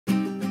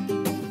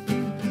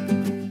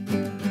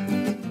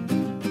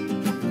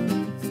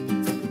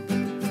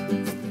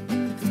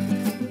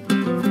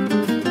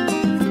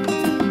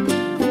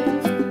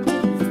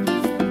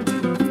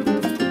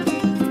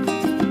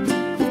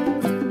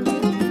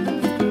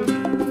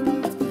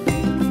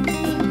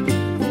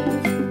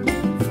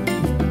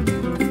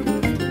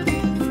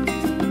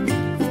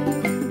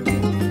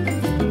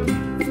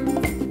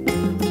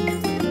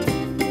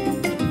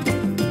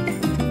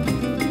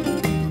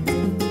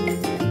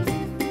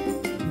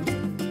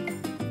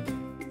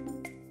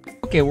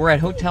Okay, we're at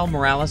Hotel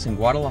Morales in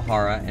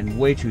Guadalajara, and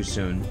way too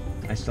soon.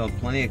 I still have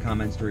plenty of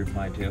comments to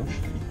reply to.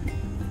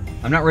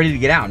 I'm not ready to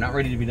get out, not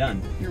ready to be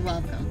done. You're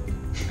welcome.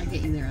 I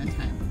get you there on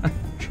time.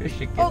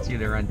 Trisha gets you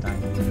there on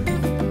time.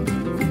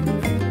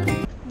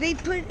 They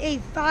put a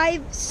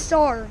 5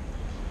 stars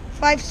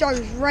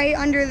right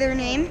under their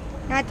name.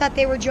 And I thought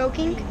they were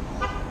joking,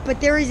 but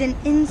there is an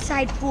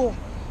inside pool.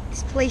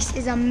 This place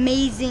is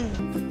amazing.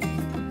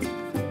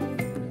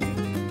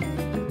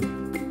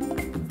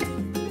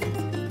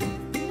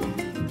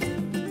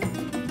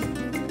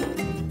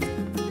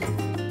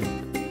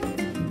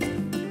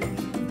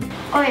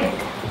 Okay,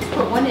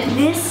 put one in.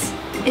 This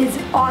is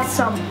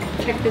awesome.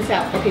 Check this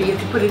out. Okay, you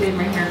have to put it in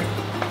right here.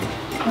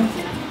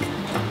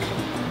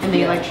 And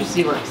the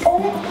electricity works. Oh,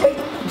 wait.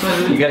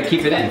 You gotta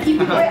keep it in.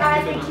 Wait, I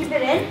have to keep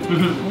it in?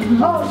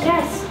 Oh,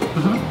 yes.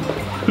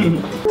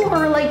 You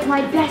are like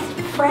my best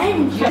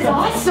friend. That's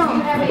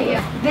awesome.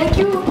 Thank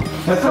you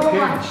so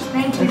much.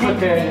 Thank you. It's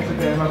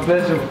okay, my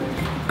pleasure.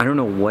 I don't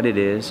know what it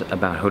is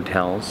about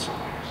hotels,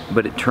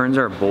 but it turns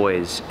our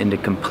boys into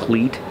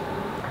complete.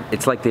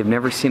 It's like they've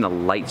never seen a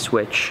light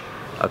switch,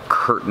 a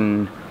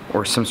curtain,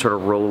 or some sort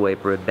of rollaway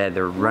bed.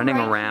 They're running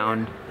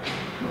around.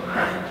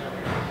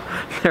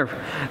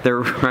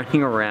 They're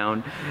running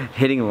around,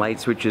 hitting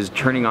light switches,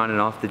 turning on and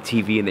off the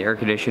TV and the air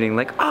conditioning,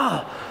 like,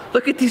 oh,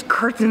 look at these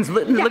curtains,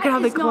 look at how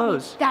they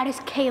close. That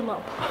is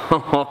Caleb.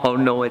 Oh,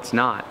 no, it's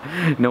not.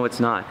 No, it's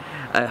not.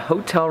 A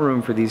hotel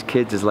room for these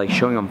kids is like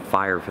showing them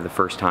fire for the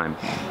first time.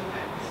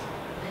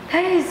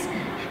 That is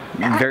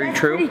very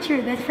true. Pretty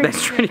true.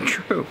 That's pretty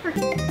true.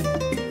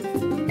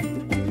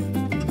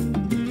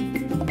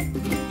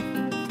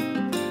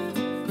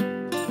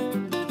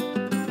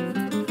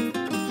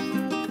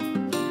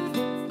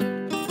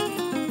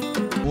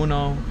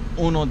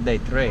 Uno de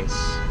tres.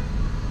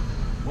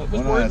 What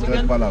was Una de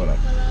tres palabras.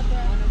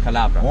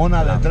 Palabra.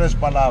 Una de tres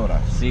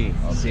palabras. Sí,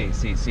 okay.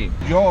 Sí.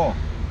 Yo,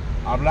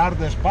 hablar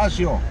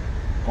despacio,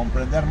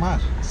 comprender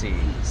más. Sí.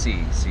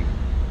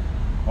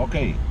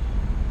 Ok,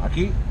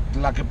 aquí,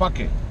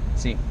 Tlaquepaque.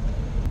 Sí.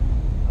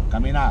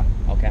 Caminar.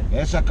 Okay.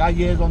 Esa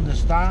calle es donde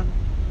está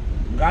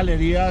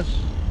galerías,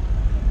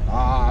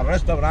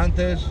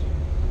 restaurantes,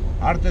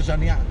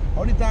 artesanía.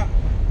 Ahorita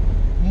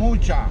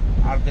mucha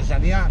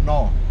artesanía,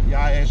 no,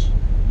 ya es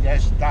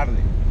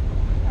tarde.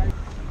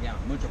 Yeah,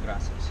 muchas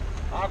gracias.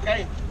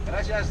 Ok,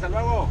 gracias, hasta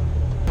luego.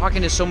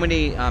 Talking to so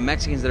many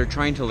Mexicans that are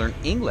trying to learn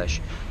English,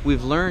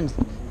 we've learned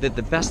that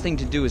the best thing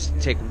to do is to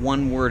take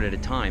one word at a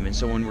time. And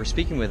so when we're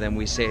speaking with them,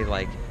 we say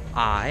like,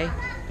 I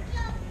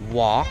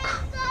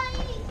walk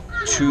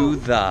to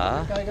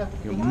the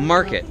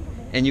market.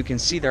 And you can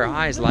see their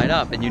eyes light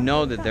up, and you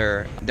know that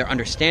they're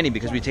understanding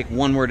because we take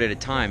one word at a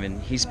time,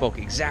 and he spoke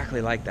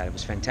exactly like that. It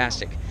was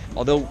fantastic.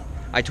 Although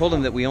I told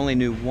him that we only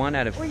knew 1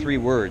 out of 3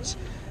 words,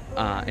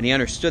 and he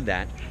understood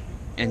that.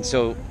 And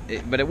so,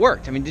 but it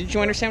worked. I mean, did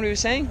you understand what he was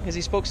saying? Because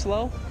he spoke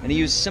slow, and he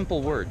used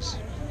simple words.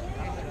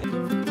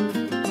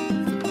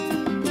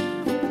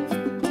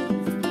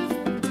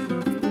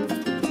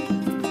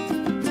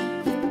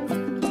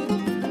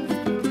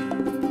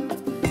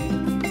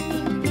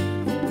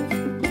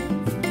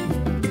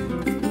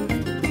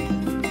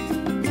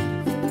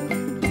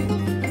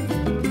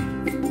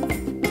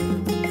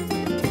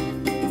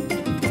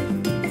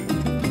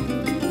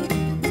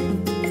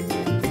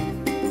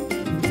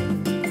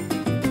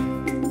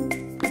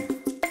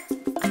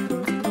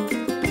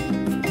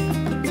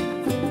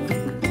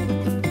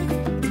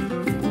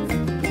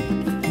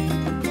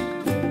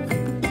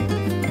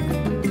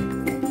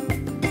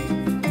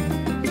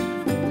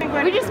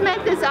 We just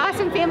met this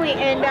awesome family,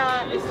 and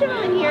this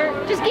gentleman here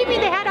just gave me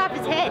the hat off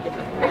his head.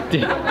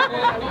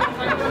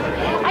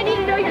 I need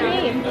to know your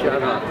name.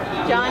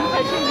 John,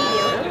 pleasure to meet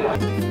you.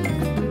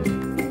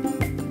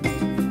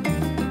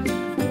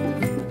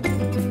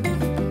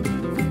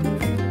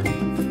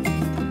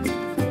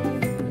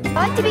 I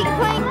like to be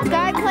the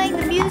guy playing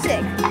the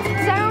music,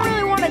 because I don't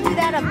really want to do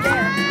that up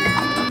there.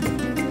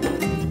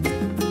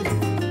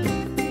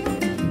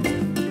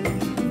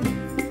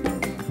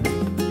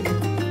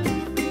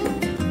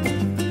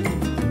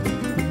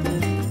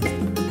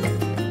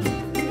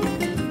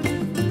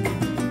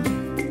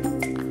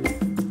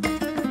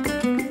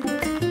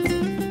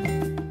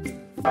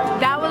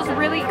 That was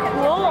really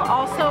cool,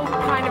 also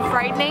kind of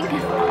frightening.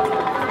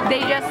 They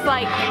just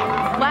like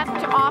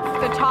leapt off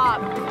the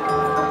top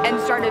and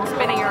started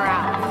spinning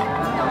around.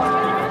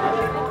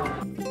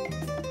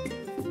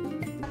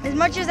 As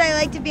much as I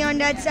like to be on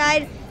Dad's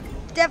side,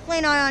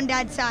 definitely not on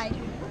Dad's side.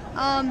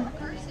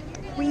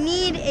 We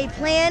need a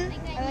plan.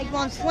 I like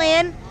Mom's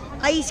plan.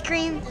 Ice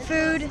cream,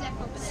 food,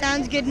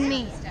 sounds good to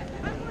me.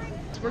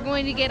 We're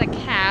going to get a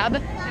cab,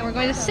 and we're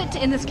going to sit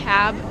in this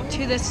cab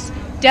to this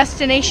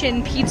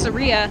destination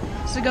pizzeria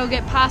to go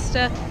get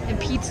pasta and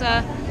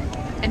pizza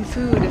and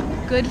food,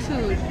 good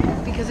food,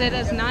 because it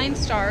has 9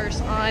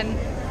 stars on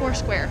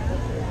Foursquare.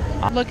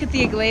 Look at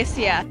the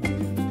iglesia.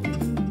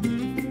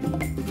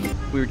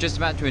 We were just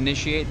about to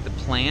initiate the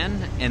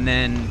plan, and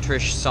then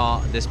Trish saw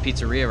this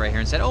pizzeria right here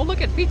and said, oh,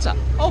 look at pizza.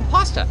 Oh,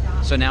 pasta.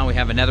 So now we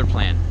have another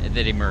plan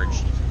that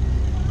emerged.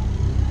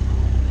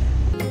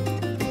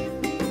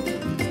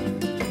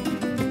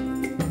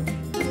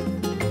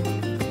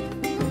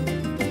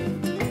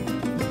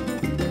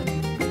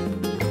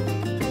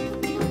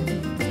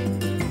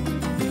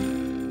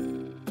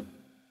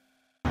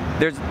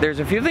 there's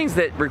a few things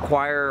that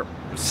require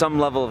some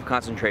level of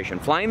concentration.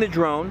 Flying the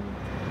drone,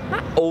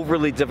 not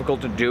overly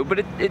difficult to do, but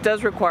it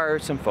does require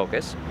some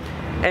focus.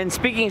 And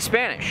speaking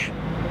Spanish,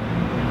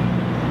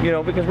 you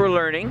know, because we're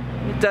learning,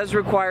 it does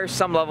require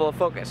some level of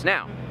focus.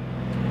 Now,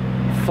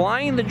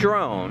 flying the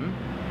drone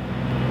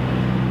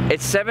at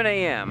 7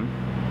 a.m.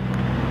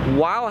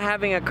 while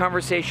having a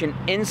conversation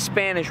in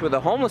Spanish with a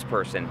homeless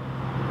person,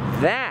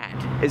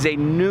 that is a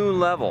new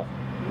level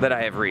that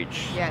I have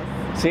reached. Yes.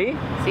 See?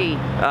 See.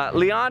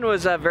 Leon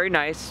was very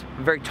nice,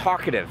 very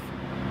talkative,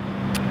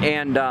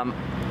 and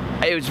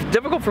it was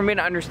difficult for me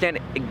to understand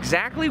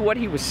exactly what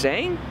he was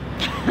saying.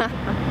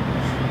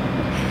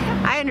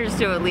 I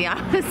understood what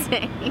Leon was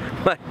saying.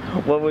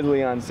 What was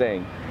Leon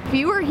saying? If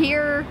you were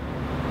here,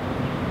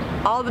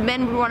 all the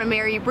men would want to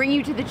marry you, bring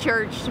you to the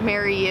church to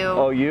marry you.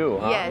 Oh, you?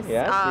 Huh? Yes,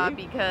 Yeah,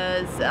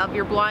 because of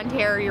your blonde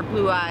hair, your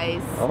blue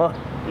eyes. Oh.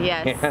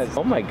 Yes. Yes.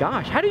 Oh my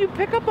gosh, how do you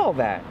pick up all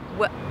that?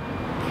 Well,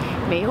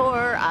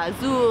 mejor,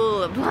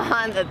 azul,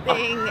 blonde, a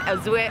thing,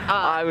 azul.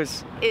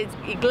 It's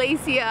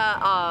iglesia,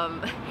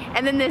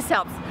 and then this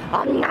helps.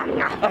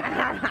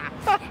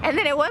 And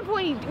then at one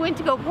point he went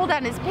to go pull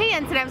down his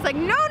pants, and I was like,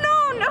 no.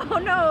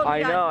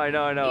 I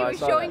know. He was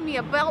showing me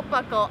a belt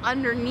buckle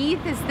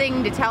underneath his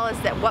thing to tell us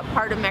that what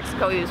part of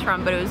Mexico he was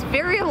from, but it was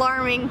very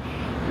alarming.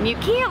 And you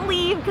can't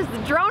leave because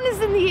the drone is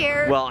in the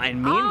air. Well,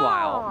 and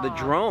meanwhile, the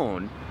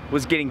drone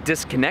was getting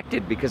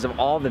disconnected because of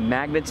all the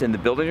magnets in the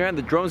building around.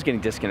 The drone's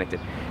getting disconnected.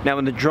 Now,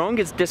 when the drone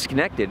gets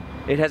disconnected,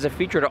 it has a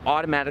feature to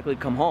automatically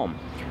come home.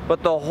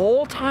 But the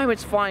whole time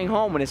it's flying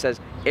home, when it says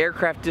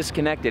aircraft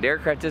disconnected,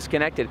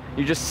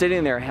 you're just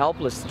sitting there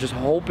helpless, just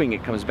hoping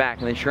it comes back.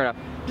 And then sure enough,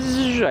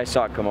 I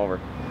saw it come over.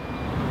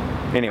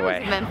 Anyway.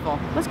 That was eventful.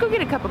 Let's go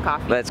get a cup of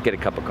coffee. Let's get a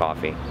cup of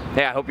coffee.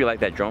 Hey, I hope you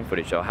like that drone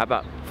footage though. How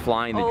about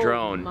flying the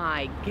drone oh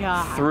my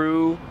God.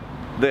 through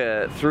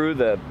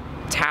the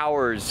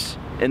towers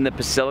in the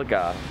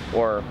Basilica,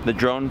 or the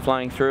drone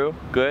flying through?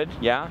 Good?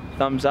 Yeah?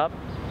 Thumbs up?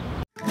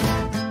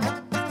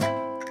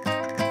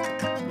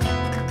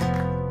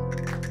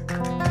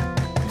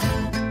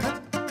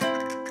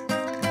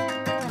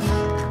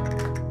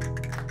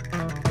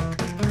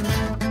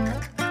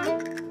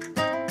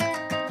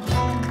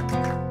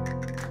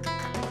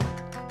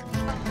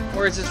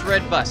 Where's this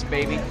red bus,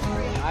 baby?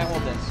 I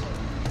hold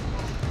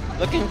this.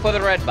 Looking for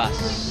the red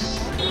bus.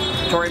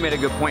 Tori made a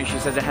good point. She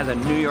says it has a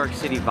New York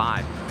City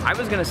vibe. I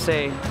was gonna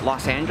say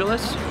Los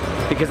Angeles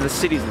because the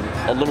city's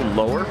a little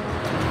lower,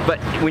 but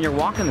when you're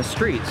walking the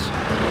streets,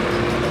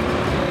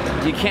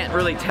 you can't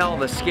really tell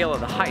the scale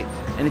of the height.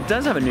 And it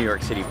does have a New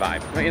York City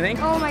vibe, don't you think?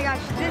 Oh my gosh,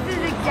 this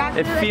is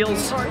exactly like New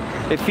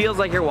York. It feels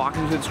like you're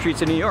walking through the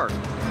streets of New York.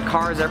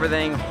 Cars,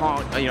 everything,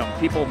 you know,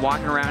 people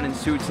walking around in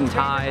suits and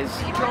ties.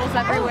 Cathedrals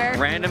everywhere.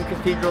 Random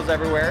cathedrals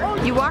everywhere.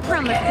 You walk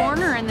around the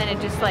corner and then it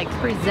just like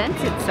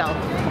presents itself.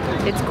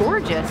 It's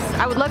gorgeous.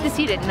 I would love to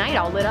see it at night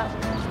all lit up.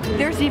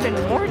 There's even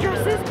more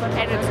dresses,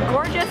 and it's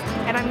gorgeous,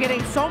 and I'm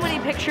getting so many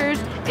pictures,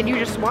 and you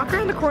just walk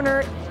around the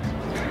corner,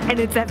 and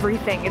it's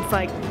everything. It's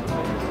like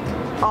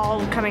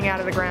all coming out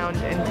of the ground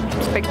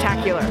and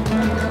spectacular.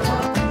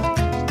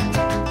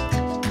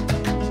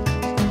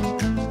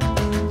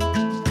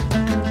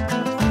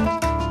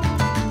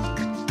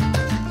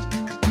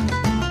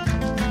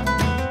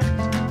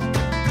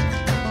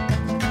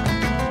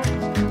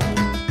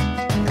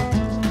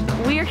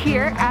 We're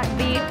here at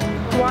the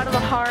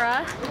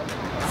Guadalajara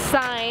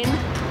sign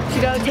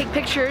to go take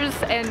pictures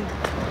and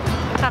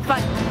have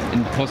fun.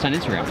 And post on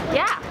Instagram.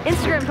 Yeah,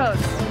 Instagram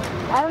posts.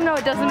 I don't know,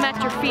 it doesn't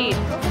match your feed.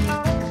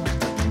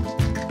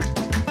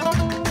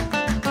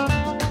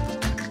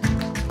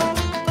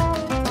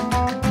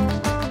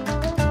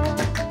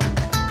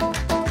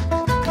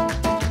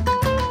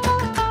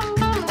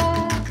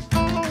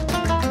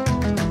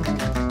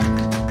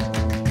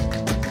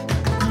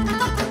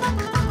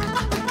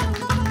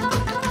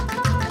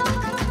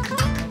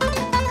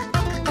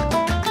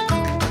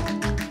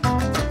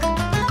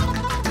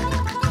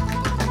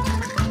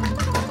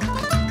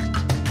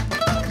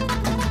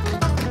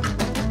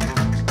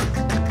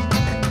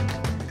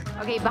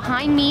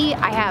 Behind me,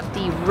 I have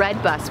the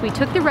red bus. We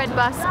took the red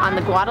bus on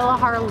the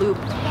Guadalajara loop,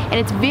 and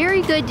it's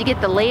very good to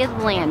get the lay of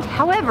the land.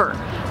 However,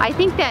 I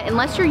think that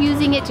unless you're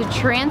using it to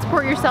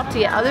transport yourself to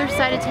the other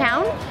side of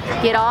town,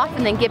 get off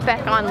and then get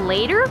back on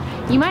later,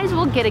 you might as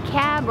well get a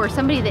cab or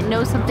somebody that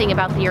knows something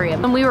about the area.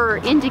 When we were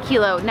in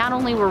Tequila, not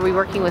only were we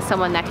working with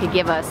someone that could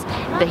give us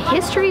the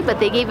history, but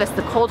they gave us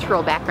the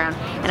cultural background.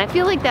 And I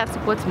feel like that's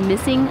what's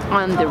missing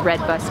on the red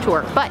bus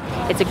tour. But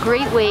it's a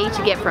great way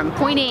to get from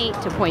point A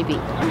to point B.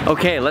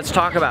 Okay, let's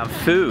talk about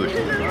food.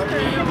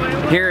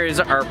 Here is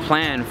our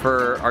plan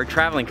for our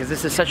traveling, because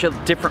this is such a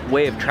different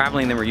way of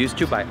traveling than we're used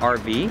to by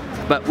RV.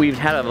 But we've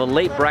had a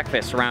late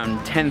breakfast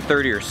around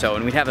 10:30 or so,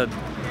 and we'd have a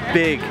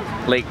big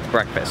late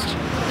breakfast.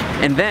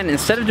 And then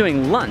instead of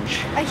doing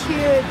lunch,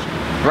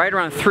 right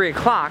around 3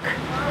 o'clock,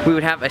 we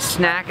would have a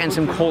snack and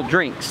some cold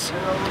drinks.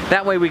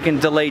 That way we can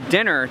delay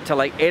dinner till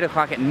like 8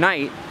 o'clock at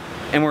night,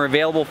 and we're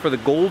available for the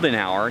golden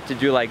hour to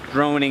do like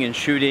droning and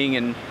shooting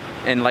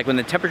and like when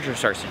the temperature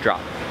starts to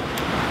drop.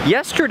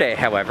 Yesterday,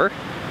 however,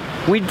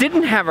 we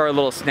didn't have our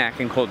little snack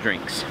and cold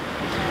drinks.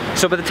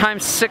 So by the time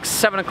 6,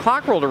 7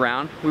 o'clock rolled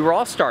around, we were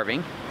all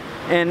starving,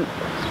 and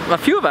a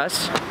few of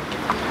us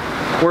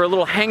were a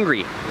little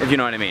hangry, if you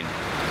know what I mean.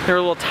 They were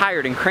a little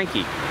tired and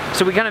cranky.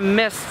 So we kind of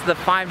missed the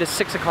 5 to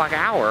 6 o'clock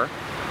hour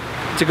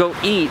to go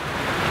eat,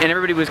 and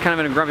everybody was kind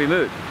of in a grumpy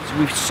mood. So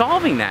we're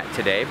solving that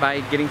today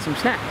by getting some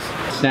snacks.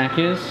 Snack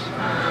is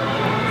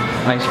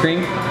ice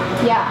cream.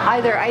 Yeah,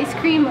 either ice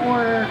cream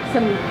or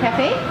some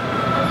cafe.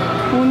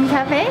 Un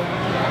cafe?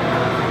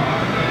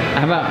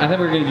 How about, I thought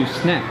we were gonna do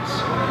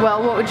snacks.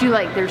 Well, what would you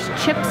like? There's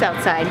chips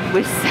outside.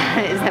 Is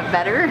that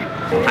better?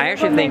 I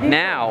actually think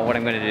now what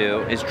I'm going to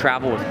do is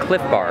travel with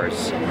Cliff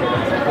Bars.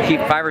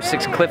 Keep 5 or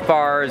 6 Cliff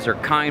Bars or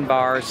Kind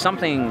Bars,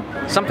 something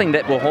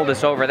that will hold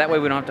us over. That way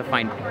we don't have to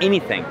find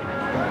anything.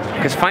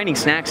 Because finding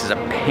snacks is a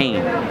pain.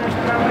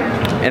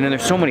 And then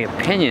there's so many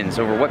opinions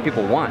over what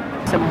people want.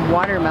 Some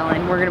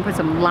watermelon. We're gonna put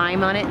some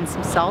lime on it and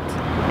some salt.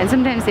 And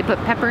sometimes they put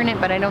pepper in it,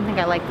 but I don't think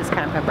I like this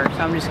kind of pepper,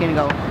 so I'm just gonna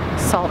go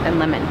salt and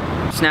lemon.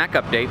 Snack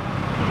update.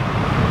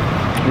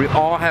 We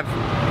all have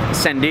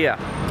Sandia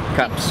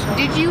cups.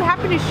 Did you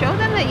happen to show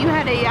them that you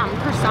had a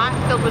croissant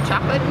filled with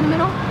chocolate in the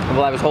middle?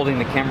 Well, I was holding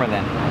the camera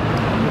then.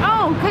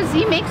 Oh, because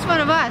he makes fun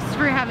of us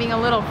for having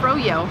a little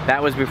froyo.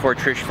 That was before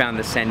Trish found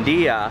the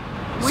Sandia.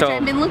 Which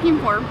I've been looking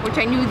for, which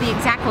I knew the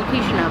exact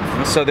location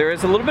of. So there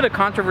is a little bit of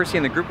controversy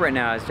in the group right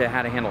now as to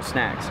how to handle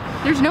snacks.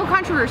 There's no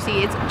controversy.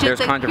 It's just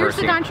that here's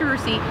the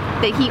controversy,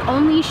 that he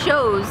only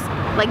shows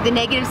like the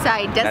negative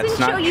side. Doesn't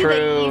show you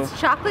that he eats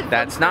chocolate.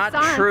 That's not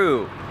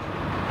true.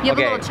 You have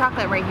a little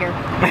chocolate right here.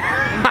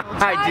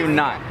 I do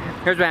not.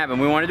 Here's what happened.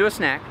 We wanted to do a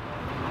snack,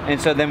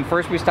 and so then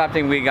first we stopped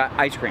and we got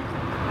ice cream.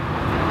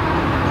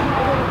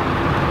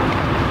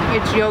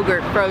 It's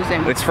yogurt,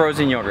 frozen. It's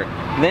frozen yogurt.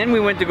 Then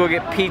we went to go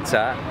get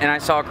pizza, and I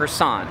saw a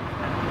croissant.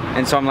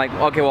 And so I'm like,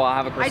 okay, well, I'll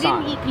have a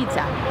croissant. I didn't eat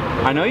pizza.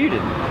 I know you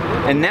didn't.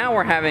 And now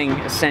we're having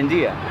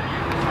Sandia.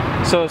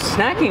 So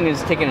snacking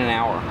is taking an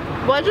hour.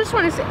 Well, I just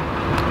want to say,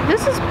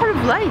 this is part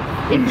of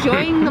life.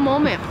 Enjoying the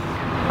moment.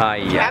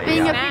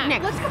 Having a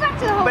picnic. Let's go back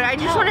to the hotel. But I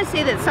just want to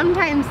say that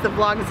sometimes the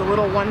vlog is a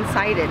little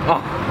one-sided.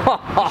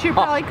 You should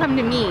probably come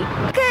to me.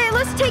 Okay,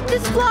 let's take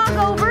this vlog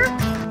over.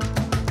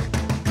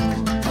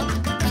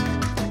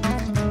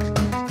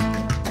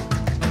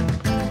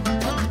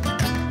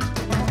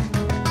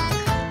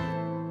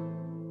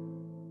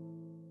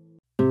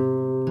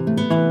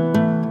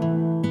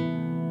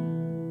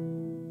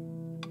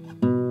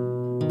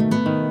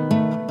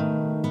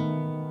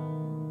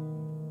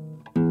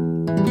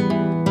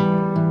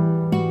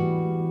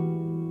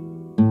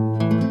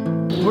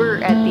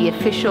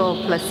 Official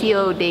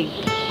Palacio de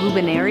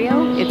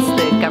Gubernario. It's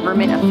the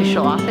government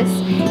official office,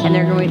 and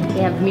they're going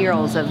to have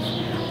murals of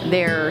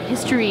their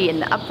history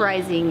and the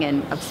uprising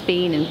and of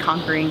Spain and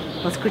conquering.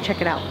 Let's go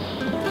check it out.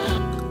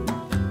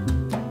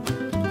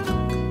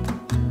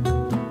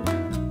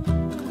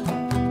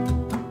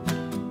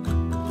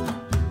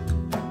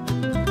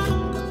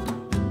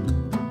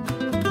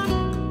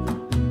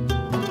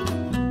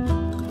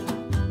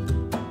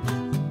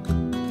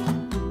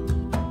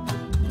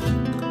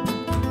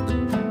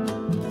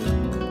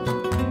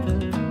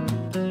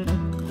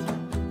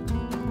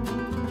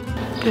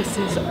 This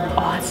is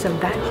awesome.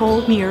 That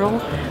whole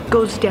mural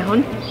goes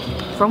down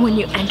from when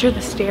you enter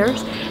the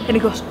stairs, and it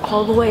goes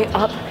all the way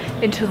up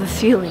into the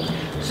ceiling.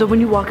 So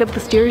when you walk up the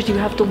stairs, you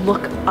have to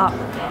look up,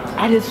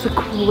 and it's the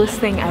coolest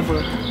thing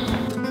ever.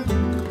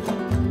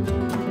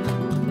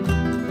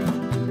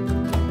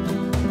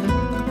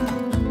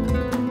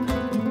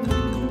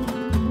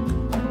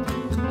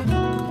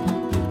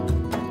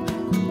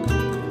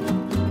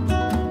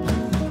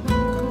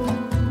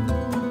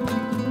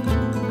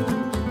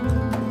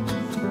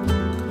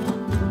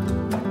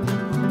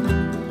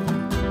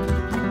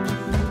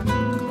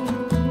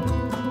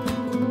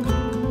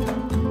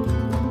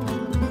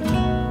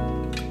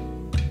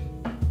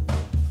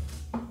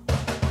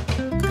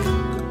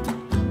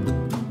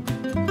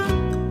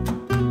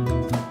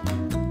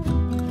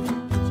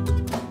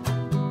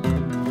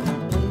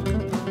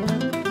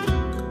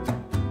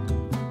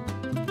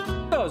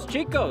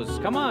 Chicos,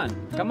 come on,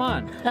 come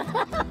on.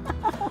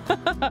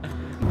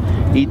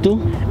 ¿Y tú?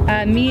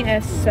 A mí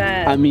es...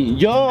 A mí,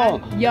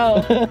 yo.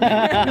 Yo.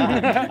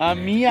 A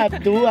mí, a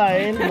tú, a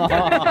él, no.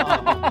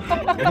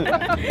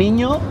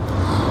 Niño,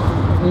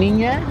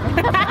 niña.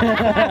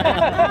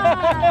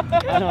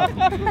 No.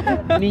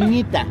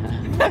 Niñita.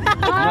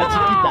 Más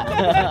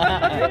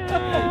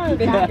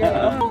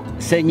chiquita.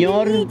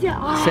 Señor,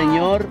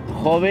 señor,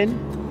 joven,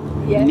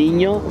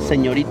 niño,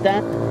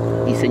 señorita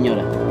y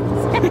señora.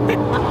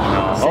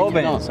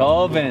 Jóvenes,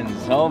 jóvenes,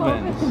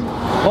 jóvenes.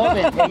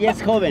 Joven, ella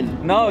es joven.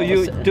 No,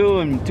 you,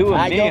 tú and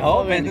me,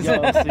 jóvenes.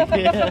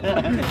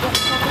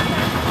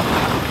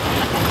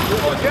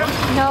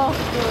 No.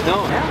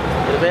 No.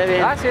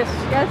 Gracias.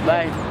 Yes.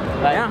 Bye.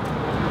 Bye.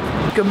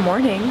 Yeah. Good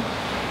morning.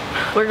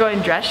 We're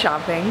going dress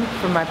shopping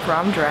for my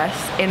prom dress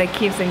in a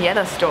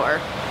quinceañera store.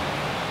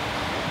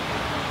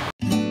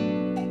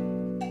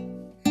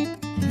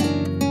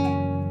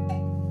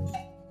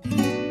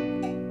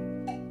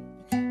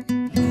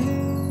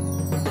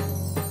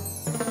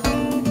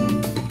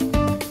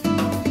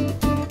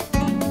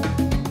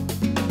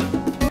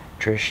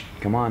 Trish,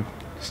 come on.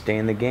 Stay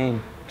in the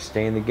game.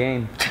 Stay in the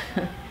game.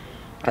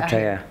 I'll tell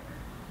you,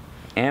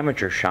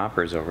 amateur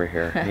shoppers over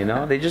here, you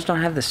know, they just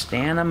don't have the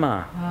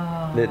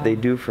stamina that they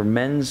do for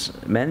men's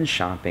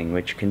shopping,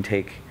 which can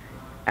take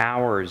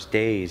hours,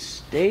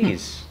 days.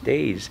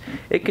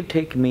 It could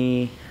take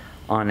me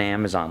on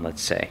Amazon,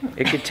 let's say.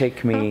 It could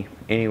take me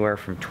anywhere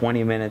from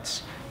 20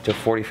 minutes to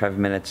 45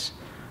 minutes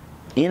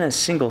in a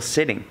single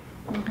sitting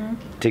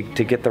to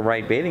get the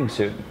right bathing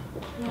suit.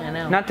 I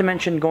know. Not to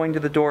mention going to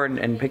the door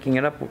and picking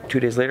it up 2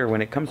 days later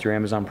when it comes through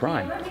Amazon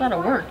Prime. That's a lot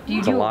of work. Do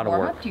you do a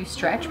warm-up? Do you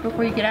stretch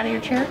before you get out of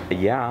your chair?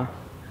 Yeah.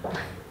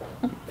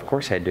 Of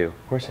course I do.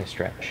 Of course I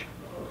stretch.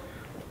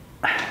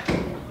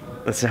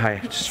 Let's see how I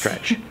have to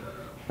stretch.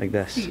 Like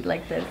this. Sí,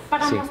 like this.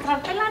 Para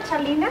mostrarte la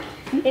charlina,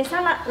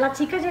 las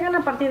chicas llegan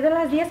a partir de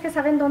las 10 que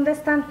saben dónde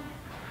están.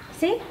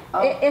 ¿Sí?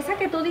 Esa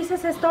que tú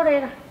dices es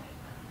torera.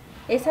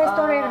 Esa es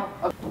torera.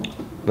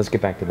 Let's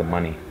get back to the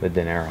money, the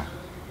dinero.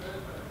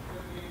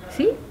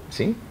 ¿Sí?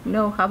 ¿Sí?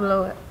 No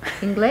hablo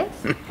inglés.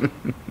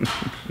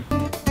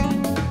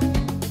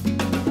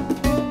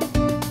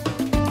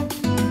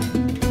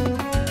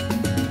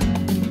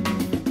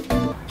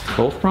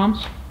 Both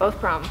proms? Both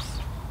proms.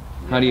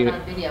 How do you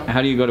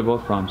go to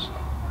both proms?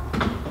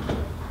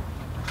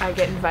 I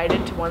get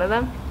invited to one of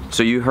them.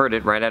 So you heard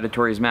it right out of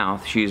Tori's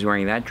mouth. She's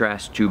wearing that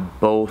dress to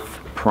both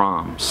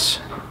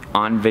proms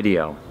on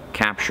video,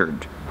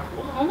 captured.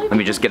 Let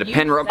me just get a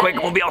pen real quick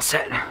and we'll be all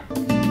set.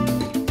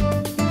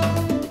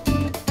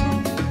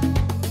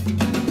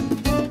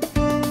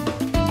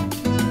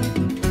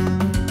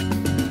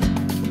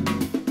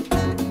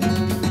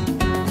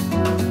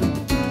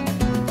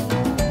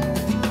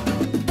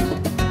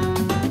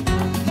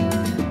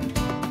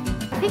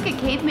 I think a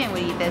caveman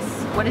would eat this.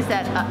 What is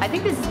that? I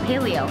think this is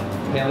paleo.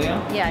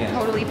 Paleo? Yeah,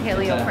 totally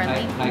paleo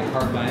friendly. High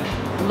carb diet?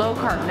 Low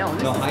carb. No,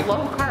 this is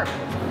low carb.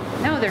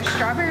 No, there's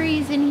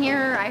strawberries in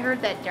here. I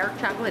heard that dark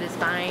chocolate is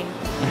fine.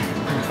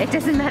 It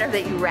doesn't matter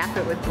that you wrap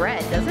it with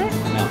bread, does it?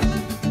 No.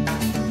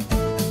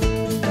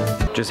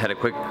 Just had a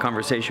quick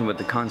conversation with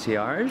the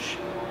concierge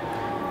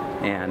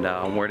and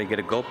where to get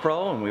a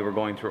GoPro, and we were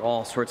going through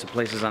all sorts of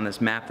places on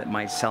this map that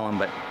might sell them,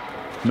 but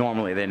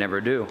normally they never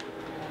do.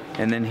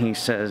 And then he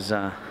says,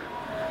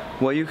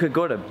 well, you could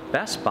go to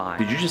Best Buy.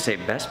 Did you just say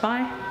Best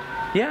Buy?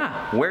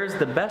 Yeah, where's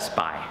the Best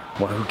Buy?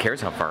 Well, who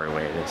cares how far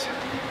away it is?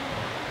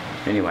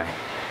 Anyway.